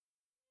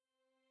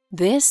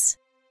This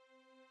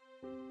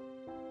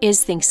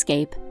is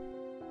Thinkscape,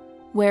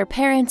 where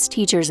parents,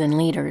 teachers, and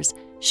leaders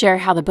share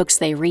how the books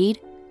they read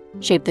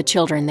shape the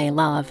children they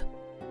love,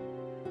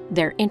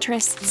 their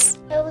interests.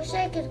 I wish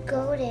I could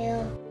go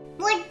there.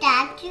 Would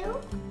Dad do?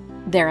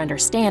 Their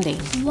understanding.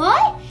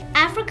 What?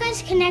 Africa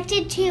is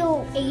connected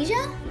to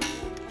Asia?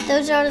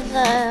 Those are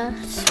the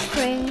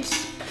springs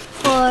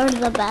for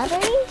the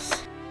batteries?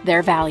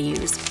 Their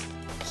values.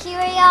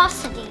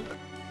 Curiosity.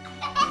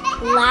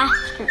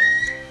 Laughter.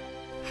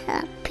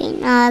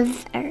 Helping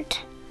others.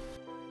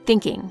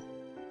 Thinking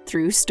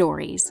through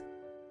stories.